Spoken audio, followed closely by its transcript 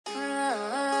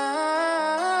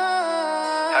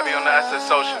I be on the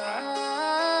SSO shit, man.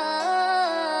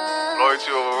 Loyalty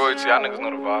over royalty, y'all niggas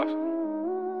know the vibes.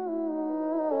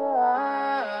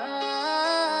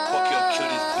 Fuck your kill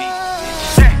this beat,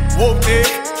 bitch. Whoopty,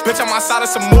 bitch, I'm outside of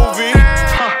some movie.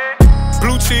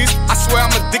 Blue cheese, I swear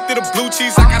I'm addicted to blue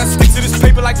cheese. I gotta stick to this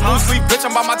paper like blue sleep. Bitch,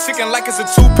 I'm by my chicken like it's a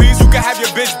two-piece. You can have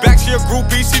your bitch back, she a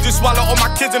groupie. She just swallow all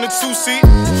my kids in a two-seat.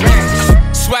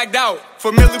 Swagged out,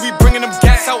 familiar, we bringing them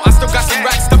gas out. I still got some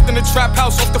racks stuffed in the trap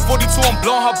house. Off the 42, I'm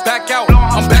blowing her back out.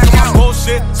 I'm back on my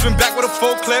bullshit, spin back with a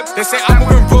full clip. They say I'm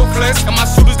moving ruthless, and my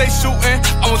shooters they shooting.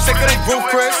 I won't take her, they roof,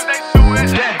 Chris.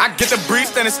 I get the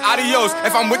brief, then it's adios.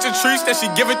 If I'm with your trees, then she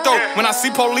give it though. When I see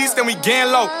police, then we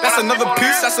gang low. That's another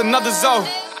piece, that's another zone.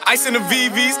 Ice in the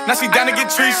VVs, now she down to get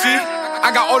treachy. I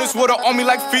got all this water on me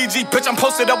like Fiji. Bitch, I'm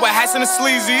posted up with hats and the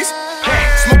sleazies.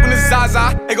 Smoking the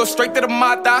Zaza, it go straight to the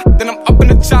Mata. Then I'm up in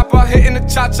the chopper, hitting the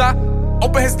cha-cha.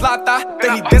 Open his lata,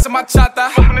 then he dancing my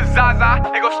chata. Smoking the Zaza,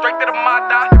 it go straight to the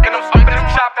Mata. Then I'm up in the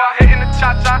chopper, hitting the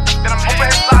cha-cha. Then I'm open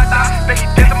his lata, then he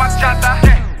dancing my chata.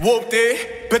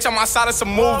 Whoopty, bitch, I'm outside of some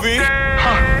movie.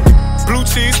 Blue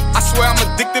cheese, I swear I'm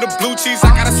addicted to blue cheese.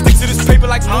 I gotta stick to this paper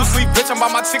like blue sleep. Bitch, I'm by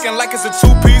my chicken like it's a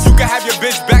two-piece. You can have your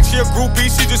bitch back, she a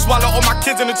groupie. She just swallow all my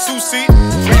kids in a two-seat.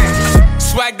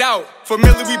 Swagged out,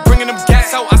 familiar, we bringing them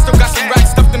gas out. I still got some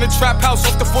racks stuffed in the trap house.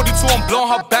 Off the 42, I'm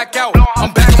blowing her back out.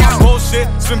 I'm back on my bullshit,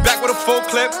 spin back with a full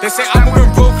clip. They say I'm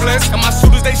moving ruthless, and my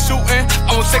shooters they shooting.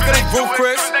 I won't take her, they roof,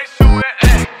 Chris.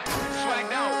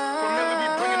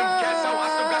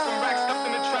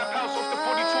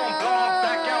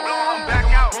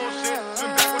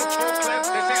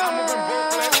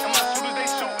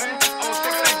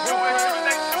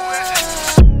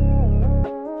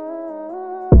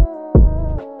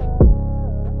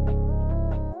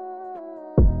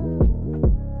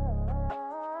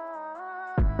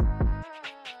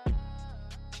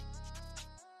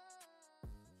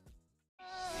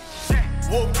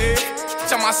 Whoopty,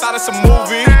 bitch, I'm outside of some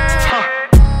movie.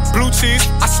 Blue cheese,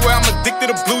 I swear I'm addicted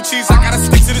to blue cheese. I gotta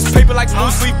stick to this paper like blue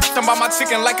sleep. Bitch, I'm by my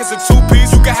chicken like it's a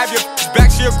two-piece. You can have your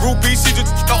back, she a groupie. She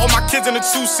just got all my kids in a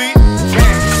two-seat.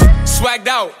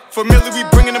 Swagged out, familiar, we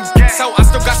bringing them gas out. I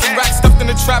still got some racks stuffed in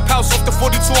the trap house. Off the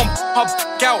 42, I'm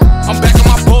back out. I'm back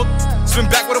on my boat, spin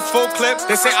back with a full clip.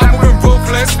 They say I'm moving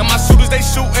ruthless, and my shooters they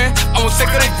shooting. I won't take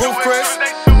her, they roof, Chris.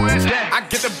 I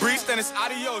get the brief, then it's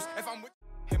adios. If I'm with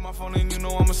hit my phone and you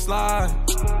know I'ma slide.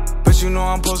 But you know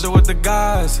I'm posted with the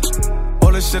guys.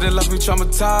 All this shit that left me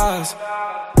traumatized.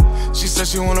 She said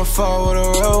she wanna fall with a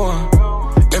real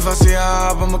one. If I see her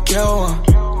up, I'ma kill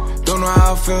one. Don't know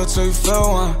how I feel till you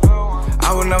feel one.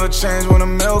 I would never change when the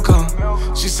milk come.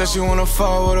 She said she wanna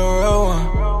fall with a real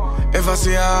one. If I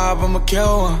see her up, I'ma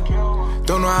kill one.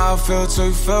 Don't know how I feel till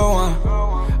you feel one.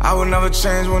 I would never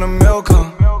change when the milk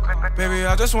come. Baby,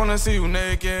 I just wanna see you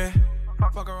naked.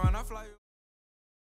 Fuck around, I fly you.